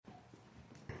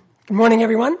Good morning,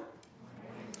 everyone.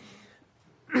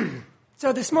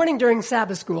 So this morning during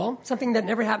Sabbath school, something that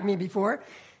never happened to me before,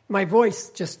 my voice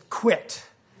just quit.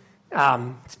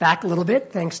 It's back a little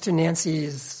bit thanks to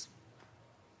Nancy's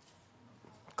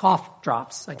cough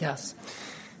drops, I guess,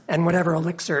 and whatever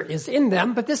elixir is in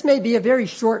them, but this may be a very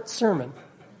short sermon.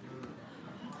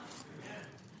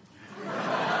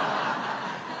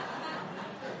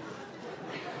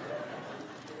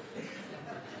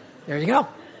 There you go.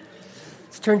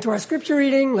 Let's turn to our scripture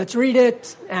reading, let's read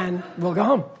it, and we'll go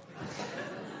home.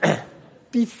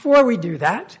 Before we do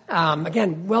that,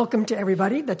 again, welcome to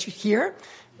everybody that you're here.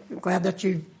 I'm glad that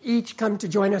you've each come to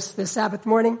join us this Sabbath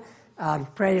morning.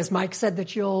 Pray, as Mike said,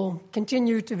 that you'll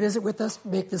continue to visit with us,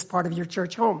 make this part of your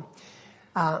church home.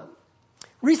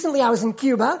 Recently, I was in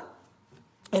Cuba,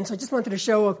 and so I just wanted to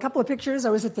show a couple of pictures. I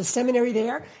was at the seminary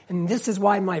there, and this is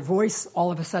why my voice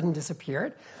all of a sudden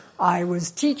disappeared. I was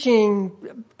teaching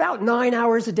about 9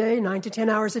 to 10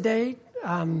 hours a day,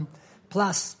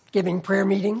 plus giving prayer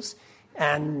meetings.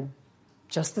 And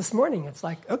just this morning, it's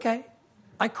like, okay,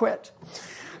 I quit.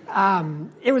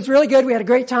 It was really good. We had a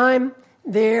great time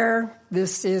there.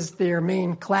 This is their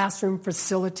main classroom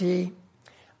facility.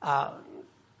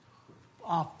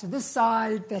 Off to this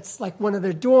side, that's like one of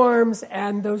their dorms.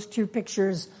 And those two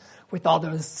pictures with all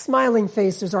those smiling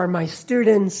faces are my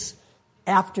students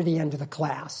after the end of the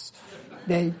class.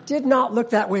 They did not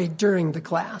look that way during the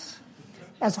class.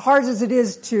 As hard as it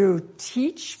is to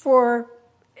teach for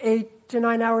 8 to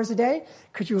 9 hours a day,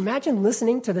 could you imagine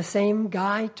listening to the same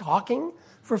guy talking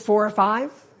for 4 or 5?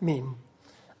 I mean,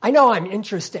 I know I'm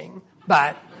interesting,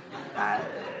 but... and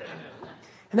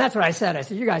that's what I said. I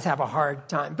said, you guys have a hard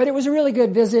time. But it was a really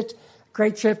good visit,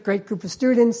 great trip, great group of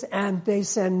students, and they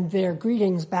send their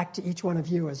greetings back to each one of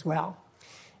you as well.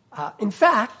 In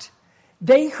fact,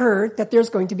 they heard that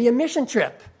there's going to be a mission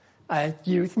trip, a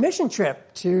youth mission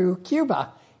trip to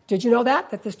Cuba. Did you know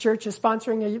that this church is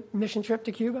sponsoring a mission trip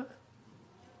to Cuba?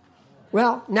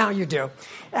 Well, now you do.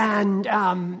 And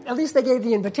at least they gave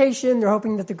the invitation. They're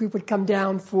hoping that the group would come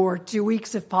down for 2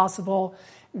 weeks if possible.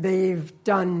 They've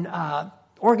done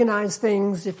organized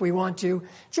things if we want to.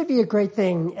 It should be a great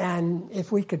thing. And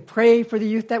if we could pray for the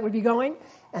youth that would be going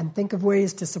and think of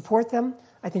ways to support them,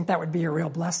 I think that would be a real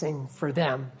blessing for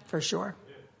them, for sure.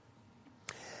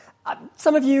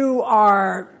 Some of you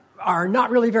are not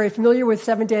really very familiar with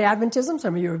Seventh-day Adventism.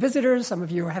 Some of you are visitors. Some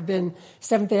of you have been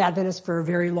Seventh-day Adventists for a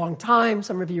very long time.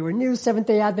 Some of you are new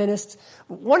Seventh-day Adventists.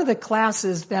 One of the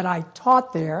classes that I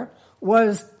taught there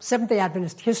was Seventh-day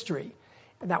Adventist history.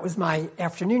 And that was my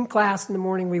afternoon class. In the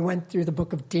morning, we went through the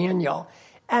book of Daniel.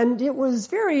 And it was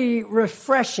very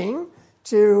refreshing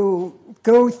to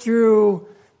go through,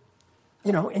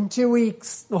 in 2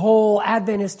 weeks, the whole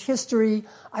Adventist history.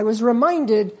 I was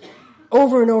reminded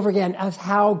over and over again of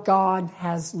how God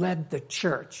has led the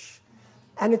church.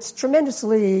 And it's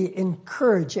tremendously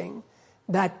encouraging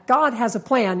that God has a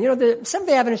plan. The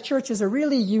Seventh-day Adventist Church is a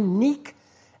really unique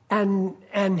and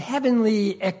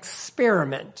heavenly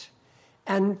experiment.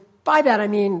 And by that I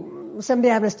mean the Seventh-day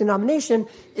Adventist denomination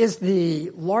is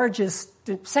the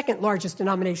second largest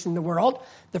denomination in the world.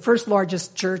 The first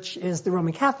largest church is the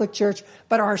Roman Catholic Church,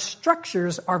 but our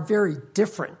structures are very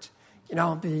different.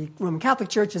 The Roman Catholic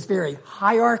Church is very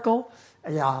hierarchical.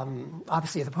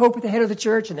 Obviously, the Pope at the head of the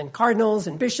church, and then cardinals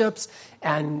and bishops,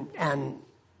 and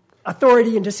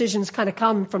authority and decisions kind of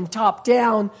come from top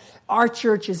down. Our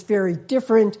church is very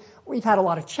different. We've had a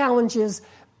lot of challenges,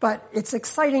 but it's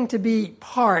exciting to be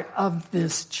part of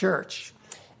this church.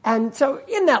 And so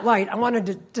in that light, I wanted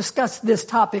to discuss this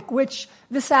topic, which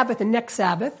this Sabbath and next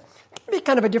Sabbath can be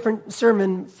kind of a different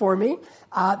sermon for me.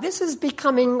 This is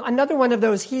becoming another one of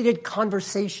those heated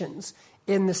conversations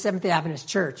in the Seventh-day Adventist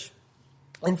Church.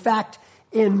 In fact,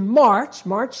 in March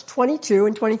 22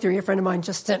 and 23, a friend of mine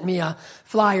just sent me a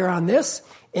flyer on this.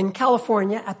 In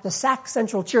California, at the Sac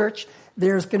Central Church,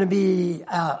 there's going to be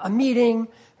a meeting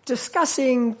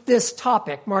discussing this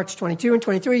topic, March 22 and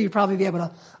 23. You'll probably be able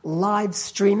to live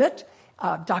stream it.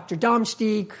 Dr.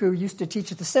 Domstieg, who used to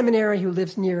teach at the seminary, who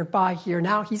lives nearby here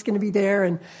now, he's going to be there.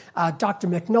 And Dr.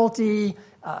 McNulty,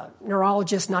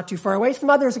 neurologist not too far away,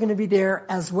 some others are going to be there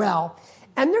as well.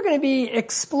 And they're going to be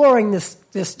exploring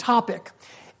this topic.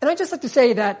 And I just like to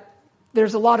say that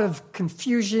there's a lot of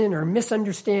confusion or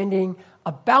misunderstanding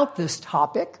about this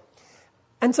topic.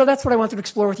 And so that's what I want to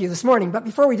explore with you this morning. But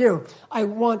before we do, I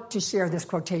want to share this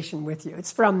quotation with you.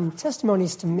 It's from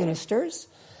Testimonies to Ministers,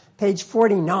 page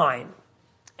 49.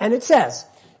 And it says,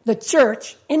 "The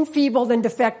church, enfeebled and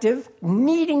defective,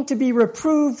 needing to be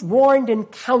reproved, warned,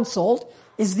 and counseled,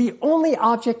 is the only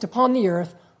object upon the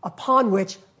earth upon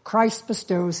which Christ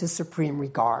bestows his supreme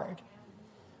regard."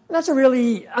 That's a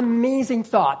really amazing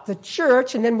thought. The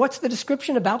church, and then what's the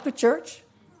description about the church?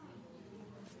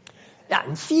 Yeah,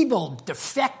 enfeebled,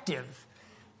 defective,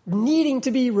 needing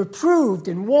to be reproved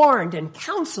and warned and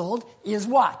counseled is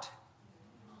what?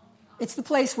 It's the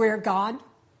place where God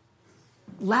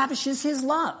lavishes his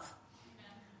love.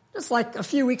 Just like a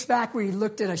few weeks back,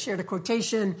 I shared a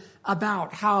quotation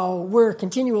about how we're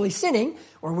continually sinning,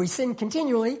 or we sin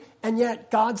continually, and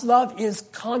yet God's love is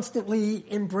constantly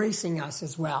embracing us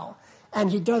as well.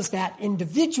 And he does that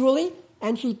individually,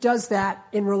 and he does that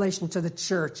in relation to the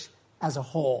church as a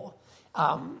whole.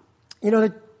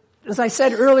 As I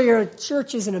said earlier,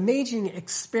 church is an amazing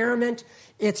experiment.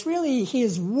 It's really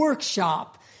his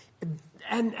workshop.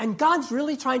 And God's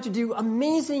really trying to do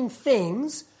amazing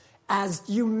things as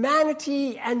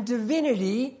humanity and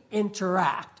divinity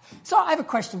interact. So I have a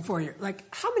question for you.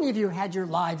 How many of you had your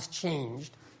lives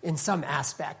changed in some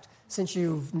aspect since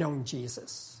you've known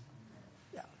Jesus?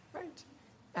 Yeah, right.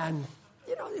 And,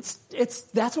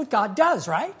 that's what God does,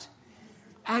 right?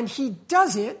 And he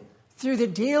does it through the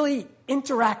daily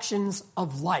interactions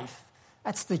of life.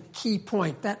 That's the key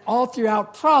point, that all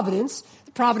throughout providence,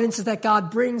 the providences that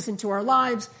God brings into our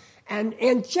lives, and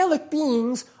angelic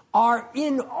beings are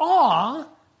in awe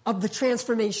of the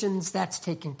transformations that's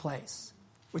taking place,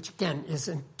 which again is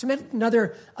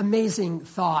another amazing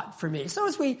thought for me. So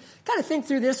as we kind of think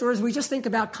through this, or as we just think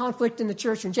about conflict in the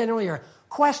church in general, or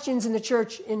questions in the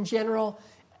church in general,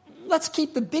 let's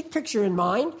keep the big picture in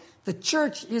mind. The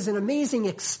church is an amazing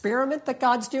experiment that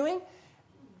God's doing,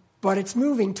 but it's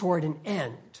moving toward an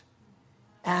end.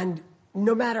 And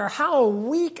no matter how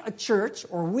weak a church,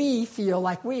 or we feel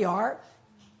like we are,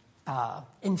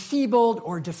 enfeebled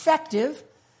or defective,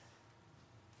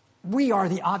 we are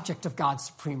the object of God's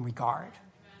supreme regard.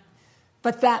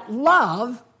 But that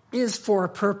love is for a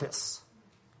purpose.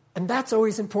 And that's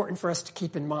always important for us to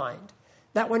keep in mind.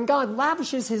 That when God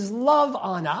lavishes his love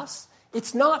on us,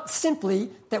 it's not simply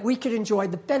that we could enjoy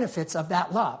the benefits of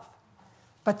that love,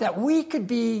 but that we could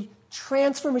be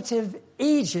transformative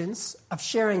agents of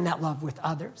sharing that love with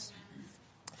others.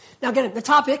 Now, again, the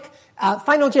topic,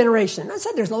 final generation. I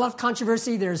said there's a lot of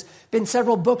controversy. There's been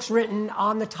several books written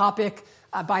on the topic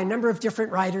by a number of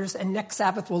different writers, and next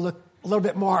Sabbath we'll look a little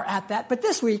bit more at that. But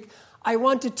this week, I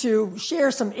wanted to share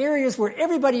some areas where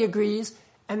everybody agrees,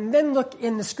 and then look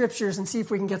in the scriptures and see if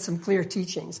we can get some clear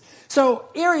teachings. So,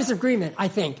 areas of agreement, I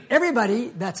think. Everybody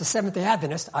that's a Seventh-day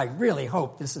Adventist, I really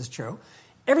hope this is true,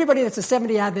 everybody that's a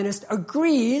Seventh-day Adventist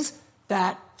agrees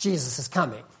that Jesus is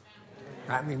coming.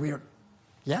 I mean, we don't...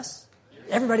 Yes?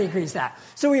 Everybody agrees that.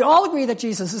 So we all agree that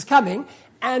Jesus is coming,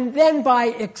 and then by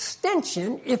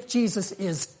extension, if Jesus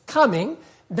is coming,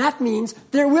 that means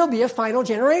there will be a final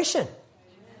generation.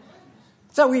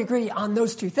 So we agree on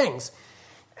those two things.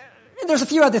 There's a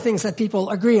few other things that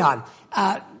people agree on,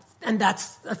 and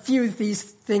that's a few of these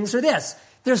things are this.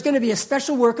 There's going to be a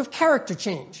special work of character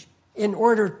change. In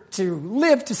order to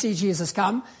live to see Jesus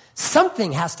come,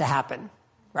 something has to happen,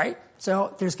 right?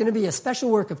 So there's going to be a special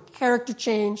work of character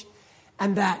change,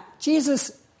 and that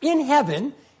Jesus in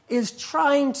heaven is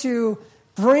trying to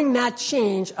bring that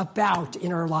change about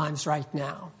in our lives right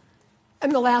now.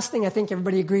 And the last thing I think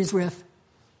everybody agrees with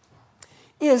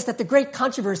is that the great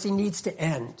controversy needs to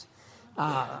end.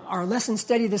 Our lesson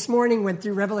study this morning went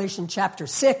through Revelation chapter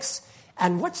 6,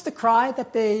 and what's the cry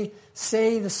that they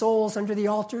say, the souls under the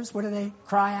altars? What do they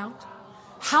cry out?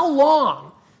 How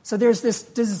long? So there's this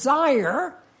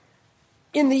desire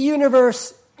in the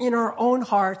universe, in our own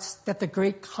hearts, that the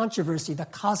great controversy, the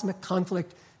cosmic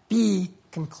conflict, be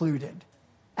concluded.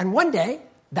 And one day,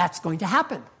 that's going to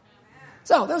happen.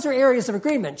 So those are areas of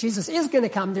agreement. Jesus is going to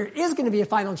come. There is going to be a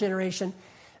final generation.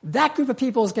 That group of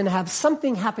people is going to have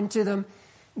something happen to them.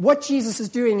 What Jesus is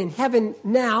doing in heaven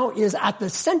now is at the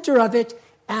center of it,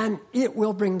 and it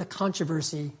will bring the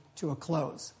controversy to a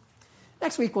close.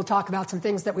 Next week, we'll talk about some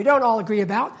things that we don't all agree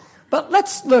about. But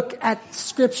let's look at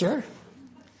Scripture.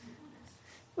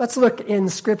 Let's look in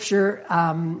Scripture,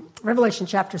 Revelation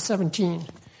chapter 17.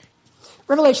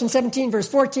 Revelation 17, verse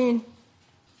 14,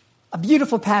 a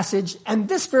beautiful passage. And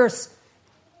this verse,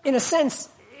 in a sense,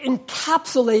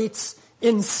 encapsulates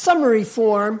in summary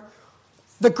form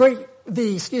the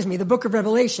book of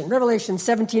Revelation. Revelation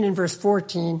 17 and verse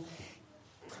 14.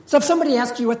 So if somebody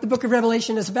asks you what the book of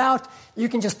Revelation is about, you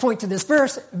can just point to this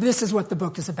verse. This is what the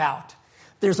book is about.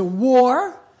 There's a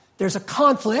war, there's a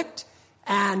conflict,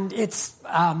 and it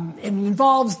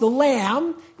involves the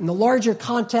Lamb. In the larger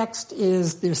context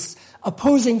is this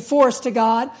opposing force to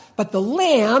God, but the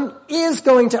Lamb is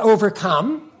going to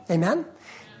overcome, amen,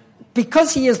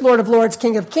 because he is Lord of Lords,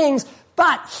 King of Kings,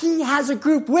 but he has a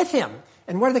group with him.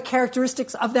 And what are the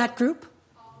characteristics of that group?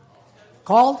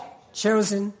 Called,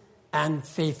 chosen, and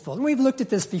faithful. And we've looked at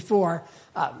this before,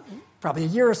 probably a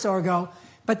year or so ago,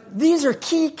 but these are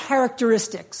key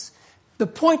characteristics. The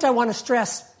point I want to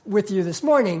stress with you this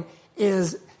morning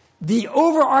is the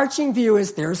overarching view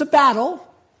is there's a battle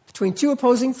between two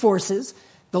opposing forces,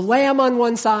 the Lamb on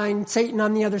one side, Satan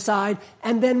on the other side,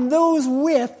 and then those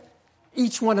with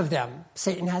each one of them.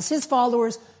 Satan has his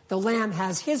followers, the Lamb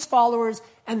has his followers,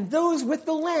 and those with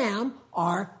the Lamb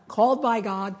are called by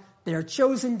God, they are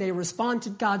chosen, they respond to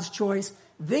God's choice,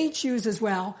 they choose as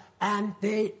well, and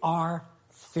they are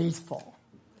faithful.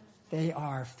 They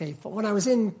are faithful. When I was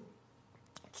in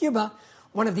Cuba,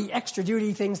 one of the extra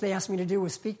duty things they asked me to do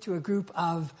was speak to a group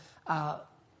of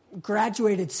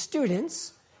graduated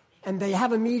students, and they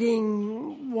have a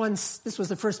meeting once. This was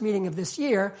the first meeting of this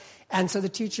year, and so the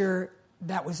teacher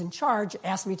that was in charge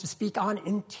asked me to speak on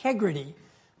integrity.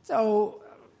 So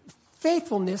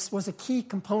faithfulness was a key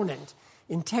component,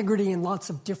 integrity in lots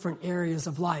of different areas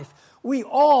of life. We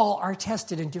all are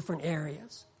tested in different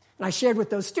areas. And I shared with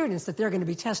those students that they're going to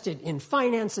be tested in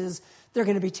finances, they're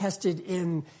going to be tested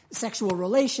in sexual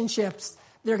relationships,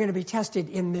 they're going to be tested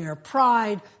in their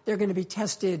pride, they're going to be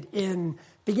tested in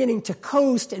beginning to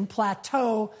coast and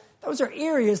plateau. Those are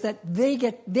areas that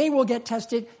they will get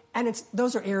tested, and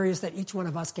those are areas that each one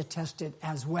of us get tested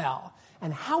as well.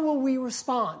 And how will we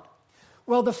respond?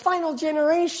 Well, the final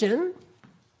generation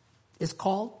is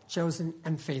called, chosen,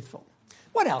 and faithful.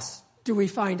 What else do we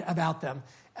find about them?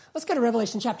 Let's go to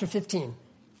Revelation chapter 15.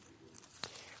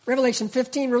 Revelation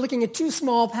 15, we're looking at two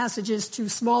smaller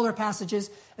passages,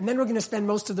 and then we're going to spend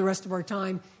most of the rest of our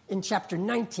time in chapter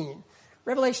 19.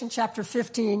 Revelation chapter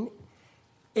 15,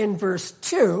 in verse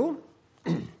 2,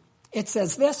 it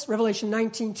says this, Revelation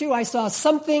 19:2, I saw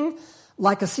something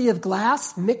like a sea of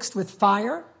glass mixed with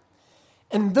fire,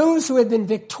 and those who had been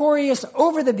victorious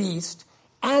over the beast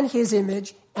and his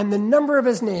image and the number of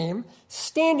his name,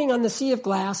 standing on the sea of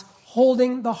glass,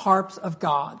 holding the harps of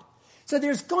God. So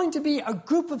there's going to be a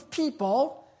group of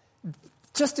people,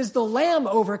 just as the Lamb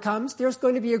overcomes, there's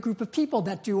going to be a group of people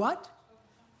that do what?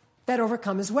 That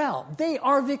overcome as well. They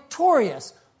are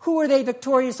victorious. Who are they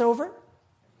victorious over?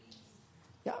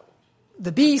 Yeah,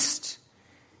 the beast.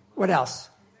 What else?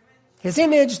 His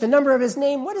image, the number of his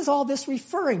name. What is all this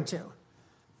referring to?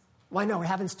 Well, I know we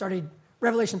haven't studied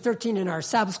Revelation 13 in our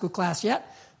Sabbath school class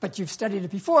yet, but you've studied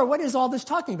it before. What is all this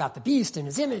talking about? The beast and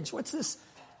his image. What's this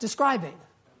describing?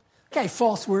 Okay,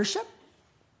 false worship.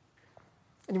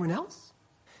 Anyone else?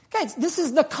 Okay, this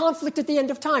is the conflict at the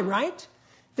end of time, right?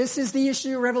 This is the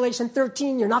issue of Revelation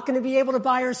 13. You're not going to be able to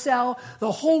buy or sell.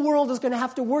 The whole world is going to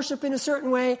have to worship in a certain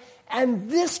way.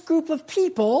 And this group of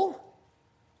people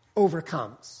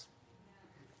overcomes.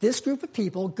 This group of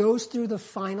people goes through the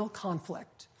final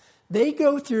conflict. They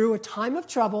go through a time of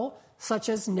trouble such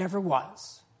as never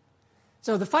was.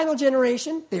 So the final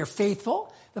generation, they're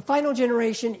faithful. The final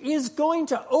generation is going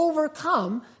to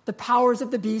overcome the powers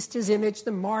of the beast, his image,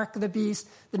 the mark of the beast,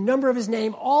 the number of his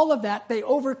name, all of that. They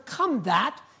overcome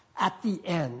that at the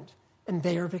end, and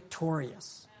they are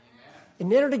victorious.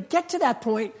 Amen. In order to get to that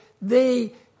point,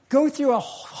 they go through a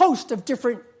host of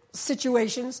different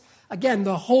situations. Again,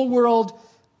 the whole world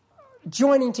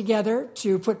joining together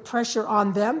to put pressure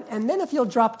on them. And then if you'll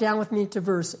drop down with me to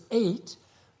verse 8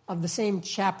 of the same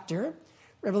chapter,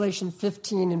 Revelation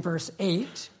 15 and verse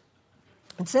 8,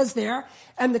 it says there,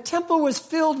 and the temple was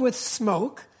filled with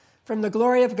smoke from the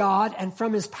glory of God and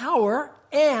from his power,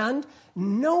 and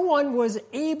no one was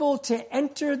able to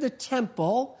enter the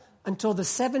temple until the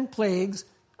 7 plagues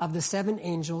of the 7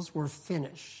 angels were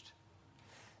finished.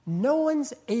 No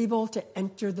one's able to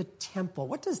enter the temple.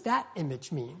 What does that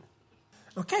image mean?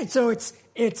 Okay, so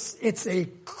it's a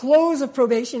close of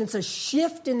probation. It's a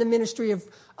shift in the ministry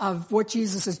of what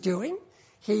Jesus is doing.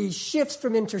 He shifts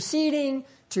from interceding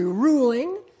to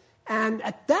ruling, and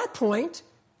at that point,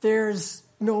 there's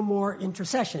no more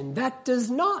intercession. That does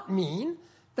not mean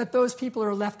that those people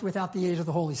are left without the aid of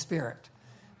the Holy Spirit.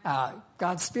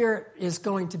 God's Spirit is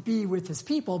going to be with his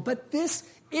people, but this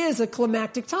is a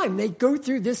climactic time. They go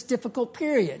through this difficult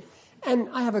period. And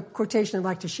I have a quotation I'd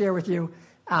like to share with you,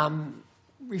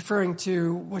 referring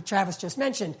to what Travis just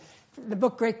mentioned. The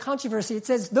book Great Controversy, it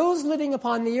says, those who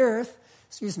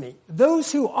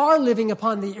are living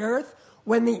upon the earth,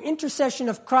 when the intercession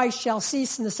of Christ shall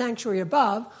cease in the sanctuary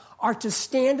above, are to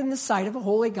stand in the sight of a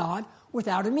holy God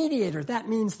without a mediator. That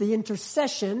means the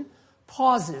intercession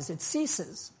pauses, it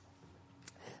ceases.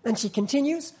 Then she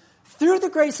continues, through the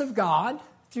grace of God,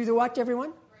 through the what,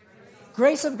 everyone?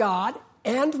 Grace of God,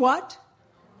 and what?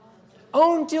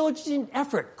 Own diligent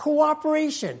effort,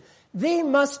 cooperation. They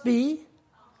must be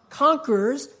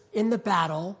conquerors in the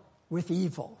battle with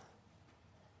evil.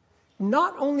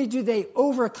 not only do they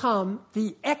overcome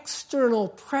the external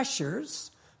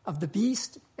pressures of the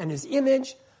beast and his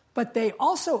image, but they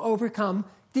also overcome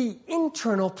the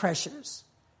internal pressures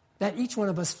that each one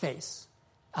of us face.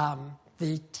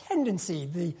 The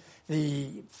tendency,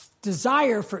 the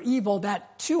desire for evil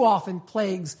that too often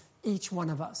plagues each one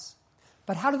of us.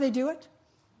 But how do they do it?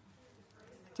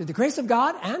 Through the grace of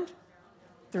God and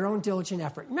their own diligent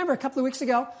effort. Remember, a couple of weeks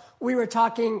ago, we were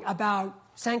talking about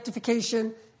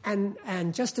sanctification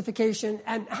and justification.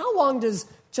 And how long does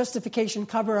justification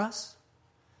cover us?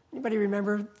 Anybody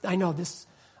remember? I know this.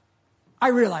 I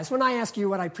realize when I ask you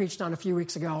what I preached on a few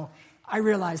weeks ago, I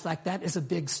realize like that is a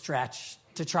big stretch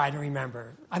to try to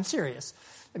remember. I'm serious.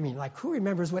 I mean, like, who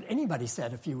remembers what anybody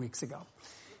said a few weeks ago?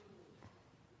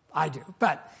 I do.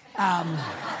 But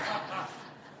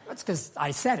that's because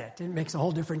I said it. It makes a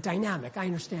whole different dynamic. I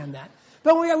understand that.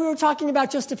 But we were talking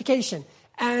about justification.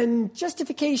 And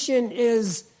justification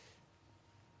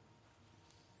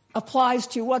applies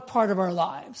to what part of our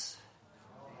lives?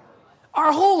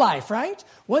 Our whole life, right?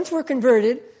 Once we're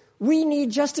converted, we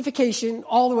need justification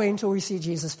all the way until we see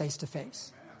Jesus face to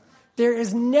face. There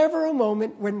is never a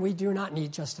moment when we do not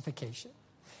need justification.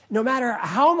 No matter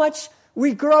how much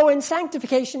we grow in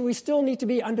sanctification, we still need to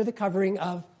be under the covering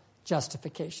of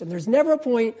justification. There's never a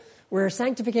point where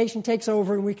sanctification takes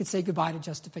over and we could say goodbye to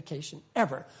justification,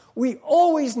 ever. We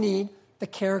always need the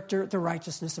character, the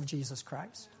righteousness of Jesus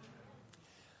Christ.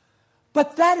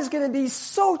 But that is going to be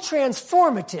so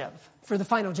transformative for the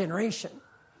final generation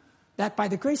that by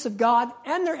the grace of God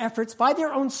and their efforts, by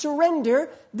their own surrender,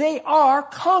 they are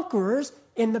conquerors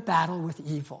in the battle with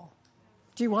evil.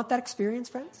 Do you want that experience,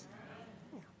 friends?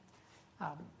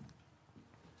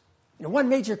 One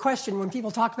major question when people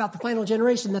talk about the final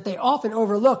generation that they often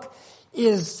overlook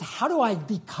is, how do I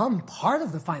become part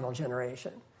of the final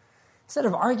generation? Instead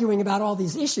of arguing about all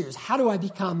these issues, how do I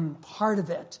become part of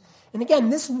it? And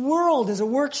again, this world is a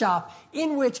workshop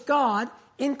in which God,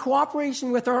 in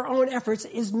cooperation with our own efforts,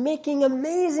 is making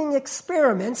amazing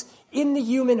experiments in the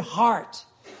human heart.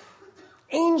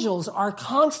 Angels are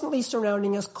constantly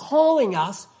surrounding us, calling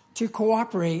us to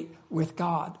cooperate with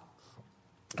God.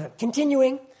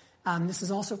 Continuing, this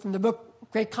is also from the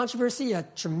book Great Controversy, a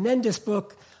tremendous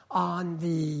book on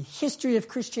the history of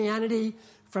Christianity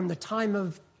from the time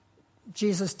of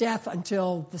Jesus' death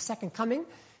until the second coming.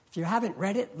 If you haven't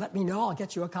read it, let me know. I'll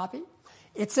get you a copy.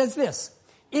 It says this: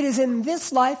 "It is in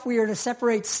this life we are to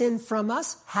separate sin from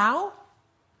us." How?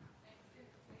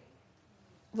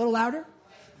 A little louder.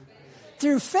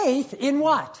 Through faith in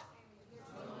what?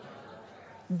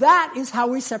 That is how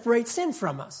we separate sin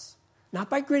from us. Not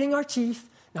by gritting our teeth,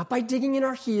 not by digging in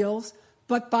our heels,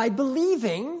 but by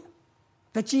believing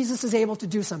that Jesus is able to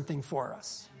do something for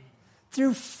us.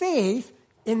 Through faith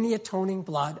in the atoning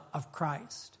blood of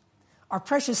Christ. Our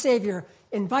precious Savior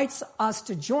invites us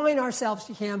to join ourselves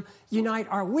to him, unite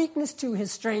our weakness to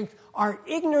his strength, our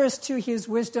ignorance to his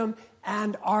wisdom,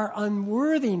 and our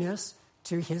unworthiness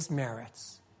to his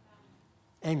merits.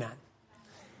 Amen.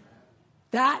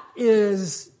 That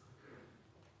is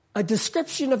a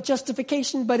description of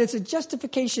justification, but it's a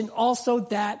justification also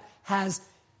that has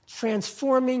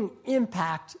transforming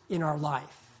impact in our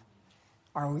life.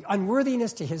 Our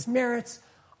unworthiness to his merits,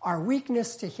 our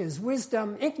weakness to his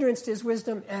wisdom, ignorance to his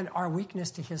wisdom, and our weakness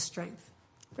to his strength.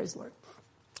 Praise the Lord.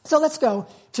 So let's go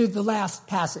to the last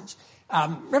passage.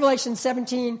 Revelation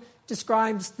 17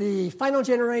 describes the final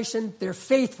generation. They're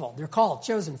faithful. They're called,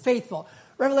 chosen, faithful.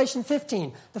 Revelation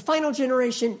 15, the final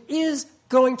generation is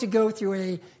going to go through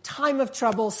a time of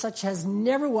trouble such as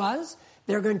never was.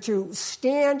 They're going to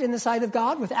stand in the sight of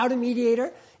God without a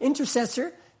mediator,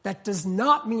 intercessor. That does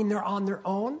not mean they're on their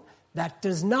own. That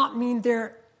does not mean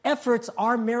their efforts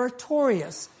are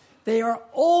meritorious. They are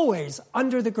always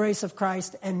under the grace of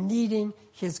Christ and needing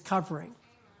his covering.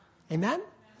 Amen?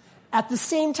 At the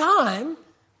same time,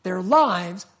 their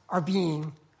lives are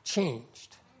being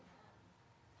changed.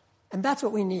 And that's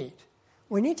what we need.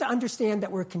 We need to understand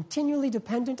that we're continually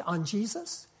dependent on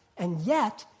Jesus, and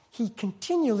yet he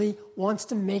continually wants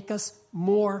to make us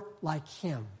more like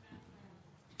him.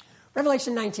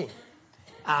 Revelation 19.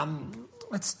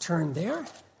 Let's turn there.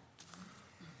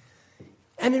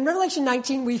 And in Revelation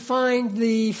 19, we find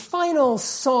the final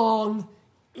song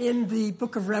in the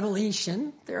book of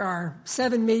Revelation. There are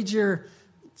 7 major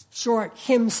short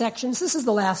hymn sections. This is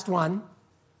the last one.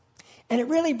 And it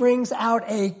really brings out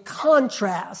a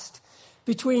contrast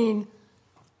between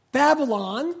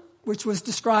Babylon, which was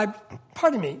described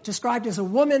as a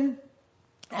woman,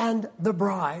 and the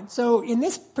bride. So in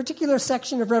this particular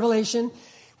section of Revelation,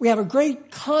 we have a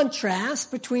great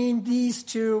contrast between these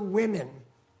two women.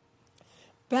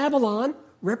 Babylon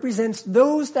represents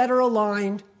those that are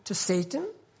aligned to Satan.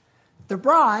 The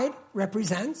bride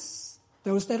represents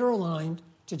those that are aligned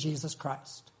to Jesus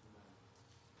Christ.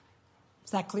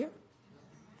 Is that clear?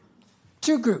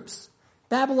 Two groups,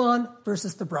 Babylon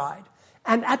versus the bride.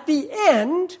 And at the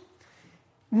end,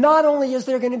 not only is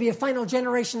there going to be a final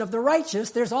generation of the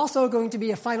righteous, there's also going to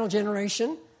be a final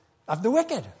generation of the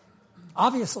wicked.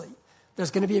 Obviously,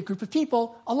 there's going to be a group of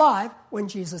people alive when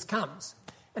Jesus comes.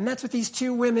 And that's what these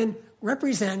two women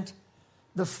represent,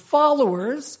 the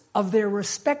followers of their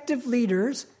respective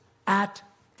leaders at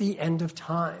the end of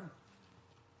time.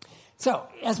 So,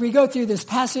 as we go through this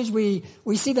passage, we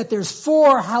see that there's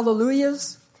 4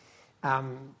 hallelujahs.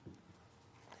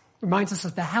 Reminds us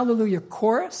of the Hallelujah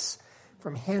chorus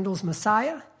from Handel's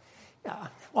Messiah.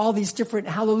 All these different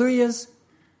hallelujahs.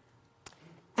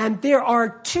 And there are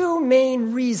 2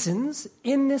 main reasons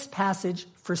in this passage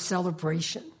for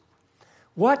celebration.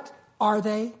 What are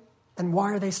they, and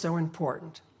why are they so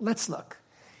important? Let's look.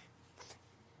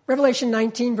 Revelation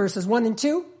 19, verses 1 and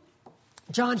 2.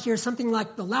 John hears something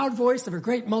like the loud voice of a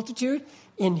great multitude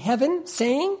in heaven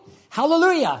saying,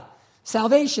 Hallelujah!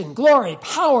 Salvation, glory,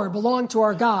 power belong to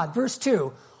our God. Verse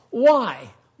 2. Why?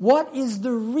 What is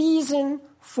the reason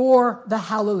for the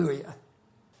hallelujah?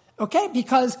 Okay,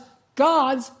 because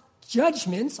God's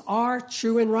judgments are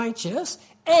true and righteous.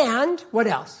 And what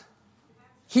else?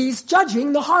 He's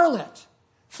judging the harlot.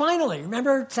 Finally,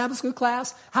 remember Sabbath school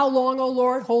class? How long, O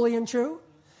Lord, holy and true?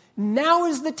 Now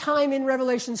is the time in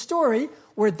Revelation's story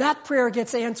where that prayer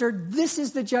gets answered. This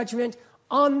is the judgment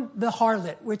on the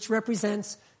harlot, which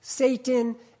represents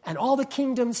Satan and all the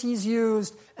kingdoms he's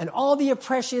used and all the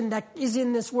oppression that is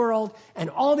in this world and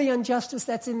all the injustice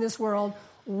that's in this world.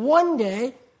 One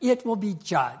day it will be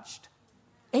judged.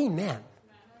 Amen.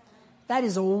 That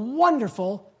is a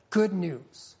wonderful good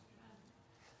news.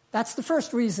 That's the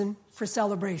first reason for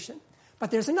celebration. But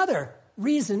there's another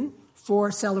reason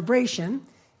for celebration,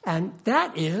 and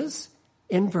that is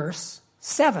in verse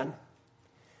 7.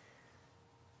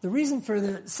 The reason for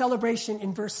the celebration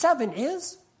in verse 7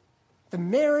 is the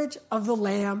marriage of the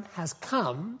Lamb has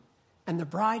come, and the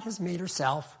bride has made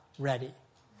herself ready.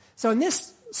 So in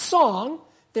this song,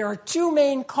 there are 2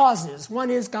 main causes. One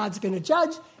is God's going to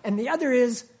judge, and the other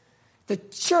is the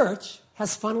church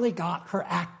has finally got her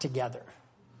act together.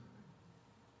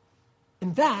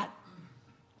 And that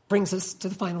brings us to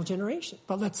the final generation.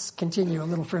 But let's continue a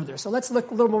little further. So let's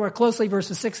look a little more closely,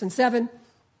 verses 6 and 7.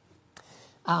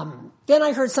 Then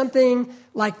I heard something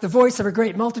like the voice of a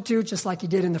great multitude, just like he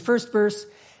did in the first verse,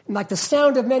 and like the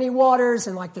sound of many waters,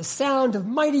 and like the sound of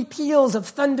mighty peals of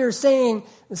thunder, saying,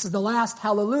 this is the last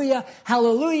hallelujah,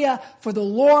 hallelujah, for the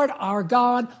Lord our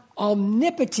God, the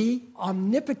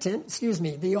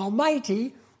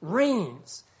Almighty,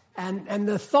 reigns. And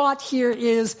the thought here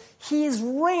is his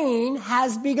reign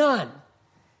has begun.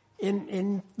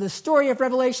 In the story of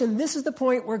Revelation, this is the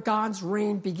point where God's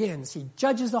reign begins. He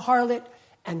judges the harlot,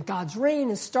 and God's reign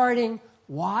is starting.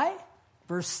 Why?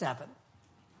 Verse 7.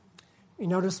 You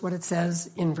notice what it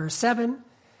says in verse 7.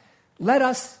 Let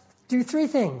us do 3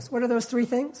 things. What are those 3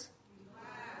 things?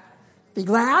 Be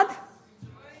glad,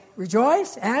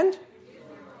 rejoice, and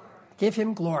give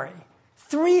him glory.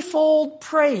 3-fold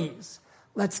praise.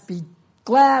 Let's be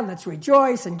glad, let's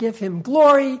rejoice, and give him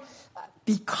glory,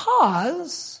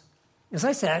 because, as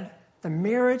I said, the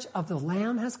marriage of the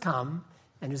Lamb has come,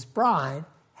 and his bride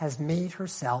has made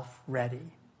herself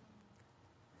ready.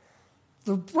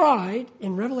 The bride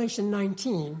in Revelation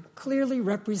 19 clearly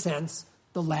represents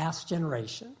the last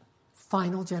generation,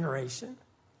 final generation.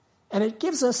 And it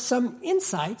gives us some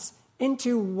insights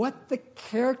into what the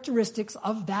characteristics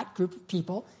of that group of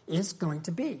people is going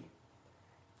to be.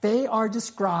 They are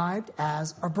described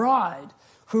as a bride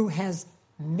who has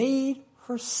made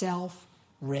herself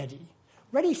ready.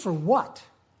 Ready for what?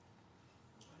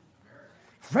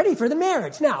 Ready for the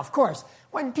marriage. Now, of course,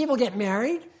 when people get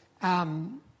married, I've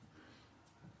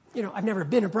never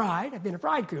been a bride. I've been a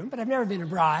bridegroom, but I've never been a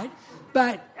bride.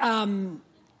 But,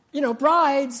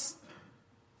 brides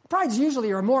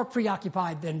usually are more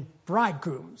preoccupied than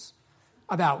bridegrooms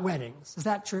about weddings. Is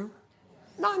that true?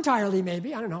 Not entirely,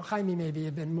 maybe. I don't know. Jaime maybe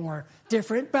have been more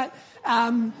different. But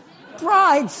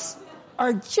brides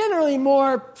are generally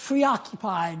more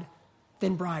preoccupied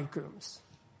than bridegrooms.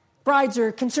 Brides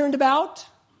are concerned about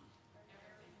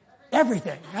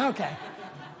everything. Okay.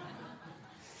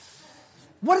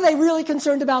 What are they really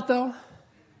concerned about, though?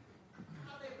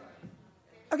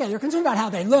 Okay, they're concerned about how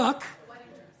they look.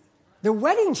 The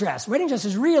wedding dress. Wedding dress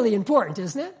is really important,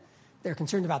 isn't it? They're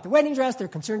concerned about the wedding dress. They're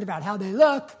concerned about how they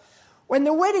look. When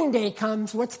the wedding day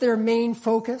comes, what's their main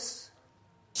focus?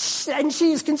 And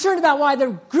she's concerned about why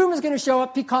the groom is going to show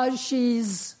up because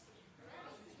she's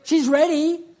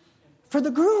ready for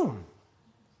the groom.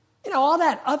 All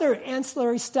that other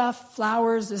ancillary stuff,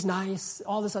 flowers is nice,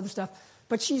 all this other stuff,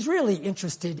 but she's really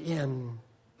interested in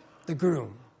the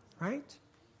groom, right?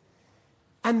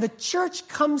 And the church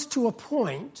comes to a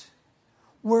point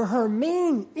where her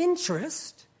main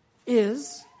interest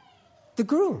is the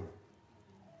groom.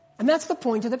 And that's the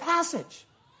point of the passage.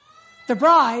 The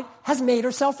bride has made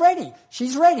herself ready.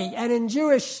 She's ready. And in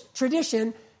Jewish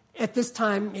tradition, at this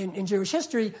time in Jewish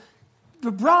history,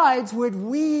 the brides would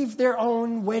weave their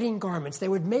own wedding garments. They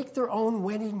would make their own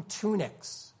wedding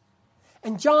tunics.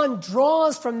 And John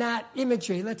draws from that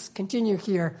imagery. Let's continue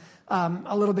here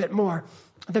a little bit more.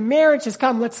 The marriage has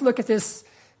come. Let's look at this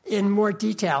in more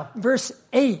detail. Verse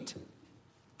 8.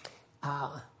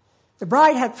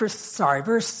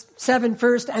 Verse 7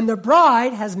 first. And the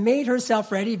bride has made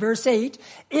herself ready. Verse 8.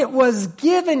 It was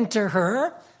given to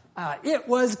her. It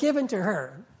was given to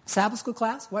her. Sabbath school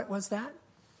class, what was that?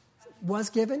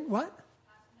 Was given, what?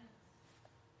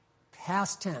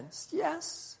 Past tense,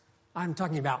 yes. I'm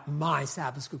talking about my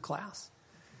Sabbath school class,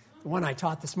 the one I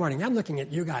taught this morning. I'm looking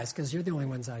at you guys because you're the only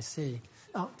ones I see.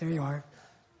 Oh, there you are.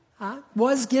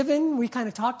 Was given, we kind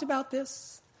of talked about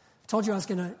this. I told you I was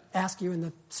going to ask you in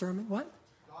the sermon. What?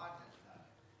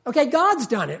 Okay, God's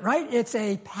done it, right? It's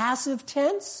a passive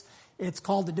tense. It's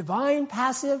called the divine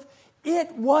passive.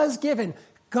 It was given.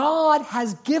 God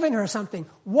has given her something.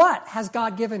 What has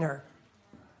God given her?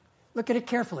 Look at it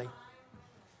carefully.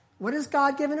 What has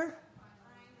God given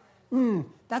her?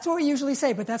 That's what we usually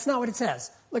say, but that's not what it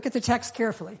says. Look at the text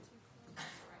carefully.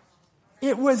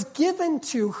 It was given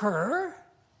to her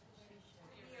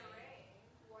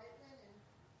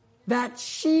that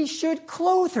she should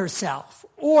clothe herself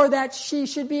or that she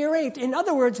should be arrayed. In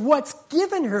other words, what's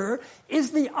given her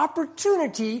is the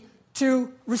opportunity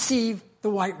to receive the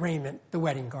white raiment, the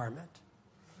wedding garment.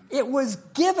 It was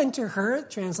given to her,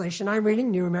 translation I'm reading,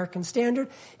 New American Standard,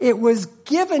 it was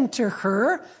given to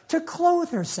her to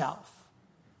clothe herself,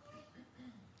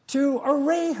 to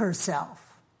array herself.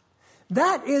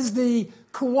 That is the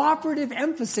cooperative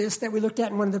emphasis that we looked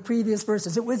at in one of the previous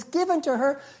verses. It was given to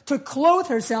her to clothe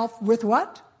herself with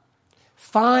what?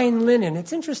 Fine linen.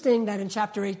 It's interesting that in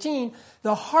chapter 18,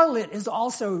 the harlot is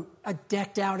also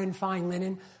decked out in fine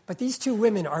linen, but these two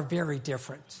women are very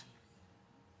different.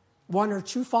 One are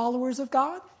true followers of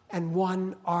God, and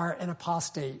one are an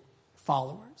apostate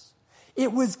followers.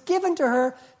 It was given to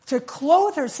her to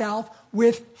clothe herself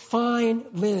with fine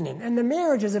linen. And the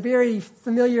marriage is a very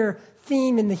familiar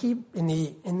theme in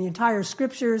the entire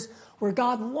scriptures, where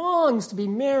God longs to be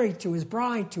married to his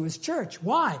bride, to his church.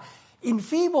 Why?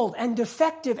 Enfeebled and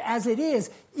defective as it is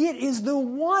the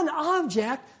one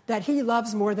object that he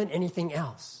loves more than anything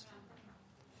else.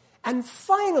 And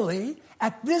finally,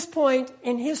 at this point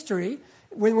in history,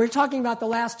 when we're talking about the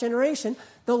last generation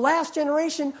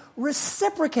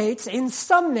reciprocates in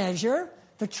some measure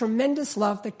the tremendous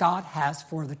love that God has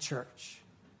for the church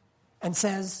and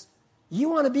says, you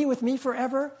want to be with me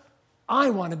forever? I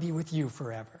want to be with you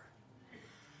forever.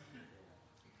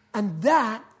 And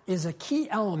that is a key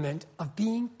element of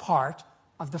being part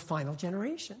of the final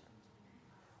generation.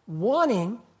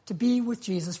 Wanting to be with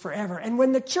Jesus forever. And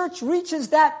when the church reaches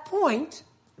that point,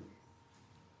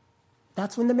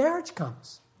 that's when the marriage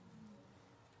comes.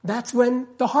 That's when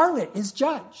the harlot is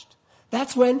judged.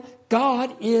 That's when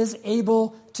God is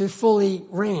able to fully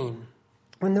reign.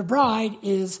 When the bride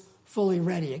is fully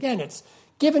ready. Again, it's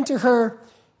given to her.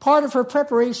 Part of her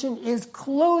preparation is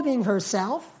clothing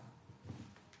herself.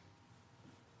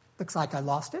 Looks like I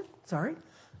lost it. Sorry.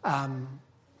 I'm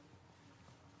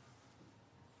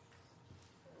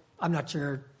not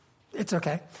sure. It's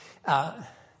okay.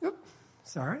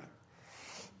 Sorry.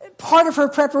 Part of her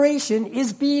preparation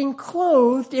is being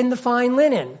clothed in the fine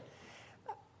linen.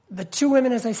 The two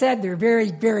women, as I said, they're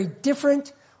very, very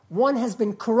different. One has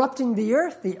been corrupting the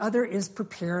earth. The other is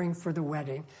preparing for the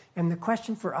wedding. And the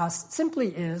question for us simply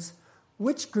is,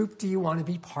 which group do you want to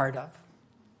be part of?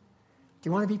 Do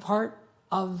you want to be part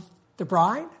of the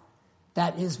bride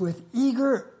that is with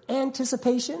eager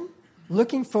anticipation,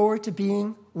 looking forward to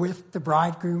being with the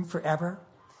bridegroom forever?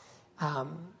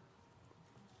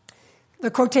 The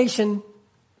quotation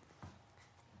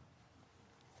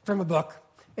from a book,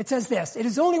 it says this: it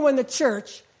is only when the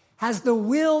church has the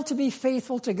will to be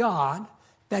faithful to God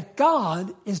that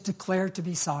God is declared to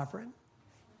be sovereign.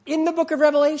 In the book of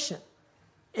Revelation,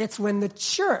 it's when the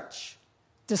church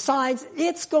decides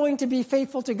it's going to be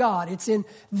faithful to God. It's in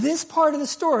this part of the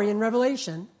story in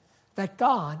Revelation that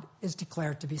God is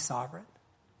declared to be sovereign.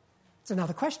 So now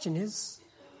the question is,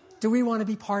 do we want to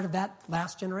be part of that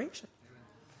last generation?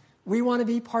 We want to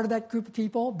be part of that group of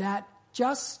people that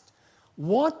just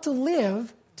want to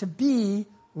live to be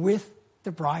with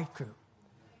the bridegroom.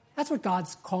 That's what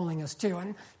God's calling us to.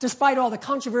 And despite all the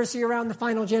controversy around the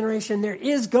final generation, there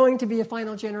is going to be a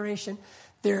final generation.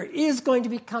 There is going to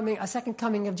be a second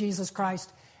coming of Jesus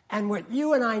Christ. And what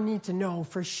you and I need to know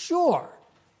for sure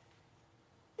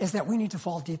is that we need to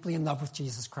fall deeply in love with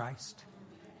Jesus Christ,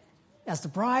 as the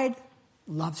bride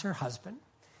loves her husband.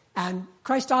 And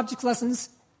Christ Objects Lessons,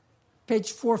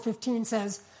 page 415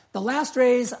 says, the last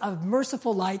rays of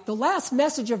merciful light, the last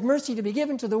message of mercy to be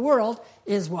given to the world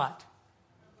is what?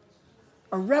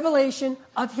 A revelation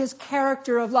of his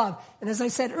character of love. And as I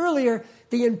said earlier,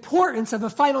 the importance of a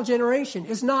final generation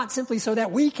is not simply so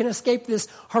that we can escape this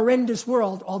horrendous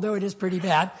world, although it is pretty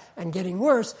bad and getting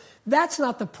worse. That's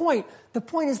not the point. The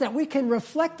point is that we can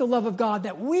reflect the love of God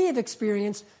that we have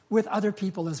experienced with other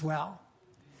people as well.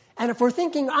 And if we're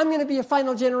thinking, I'm going to be a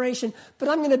final generation, but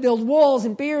I'm going to build walls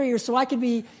and barriers so I can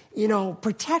be,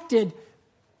 protected.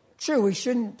 True, we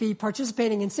shouldn't be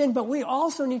participating in sin, but we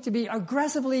also need to be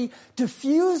aggressively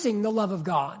diffusing the love of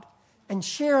God and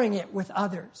sharing it with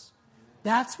others.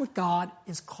 That's what God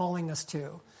is calling us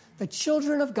to. The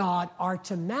children of God are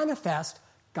to manifest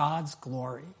God's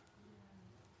glory.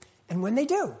 And when they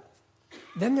do,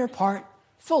 then they're part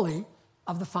fully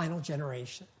of the final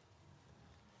generation.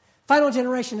 Final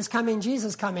generation is coming,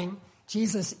 Jesus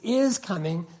is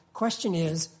coming. Question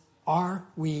is, are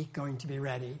we going to be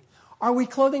ready? Are we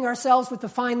clothing ourselves with the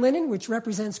fine linen, which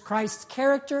represents Christ's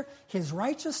character, his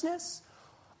righteousness?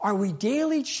 Are we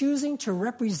daily choosing to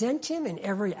represent him in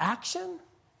every action?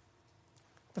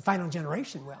 The final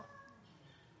generation will.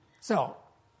 So,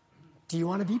 do you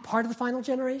want to be part of the final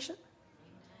generation?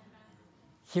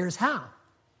 Here's how.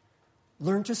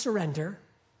 Learn to surrender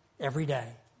every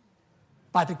day.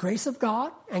 By the grace of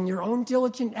God and your own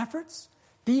diligent efforts,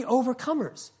 be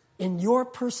overcomers in your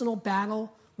personal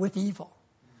battle with evil.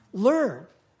 Learn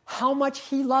how much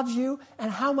he loves you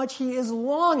and how much he is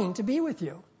longing to be with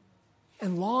you,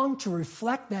 and long to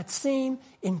reflect that same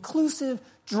inclusive,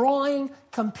 drawing,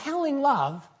 compelling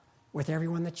love with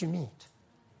everyone that you meet.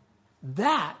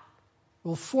 That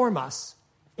will form us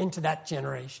into that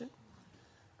generation.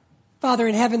 Father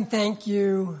in heaven, thank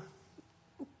you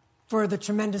for the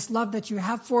tremendous love that you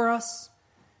have for us.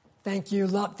 Thank you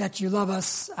that you love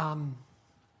us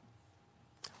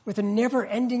with a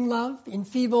never-ending love,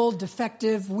 enfeebled,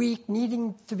 defective, weak,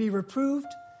 needing to be reproved,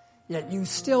 yet you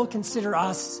still consider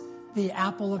us the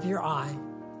apple of your eye.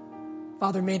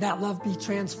 Father, may that love be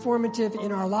transformative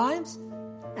in our lives,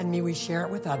 and may we share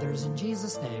it with others. In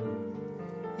Jesus' name,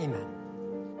 amen.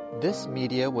 This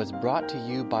media was brought to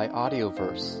you by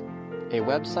Audioverse, a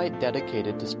website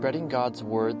dedicated to spreading God's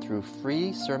Word through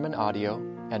free sermon audio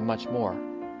and much more.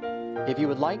 If you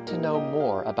would like to know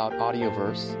more about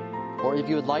Audioverse, or if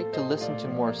you would like to listen to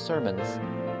more sermons,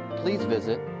 please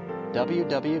visit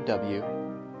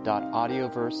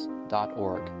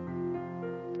www.audioverse.org.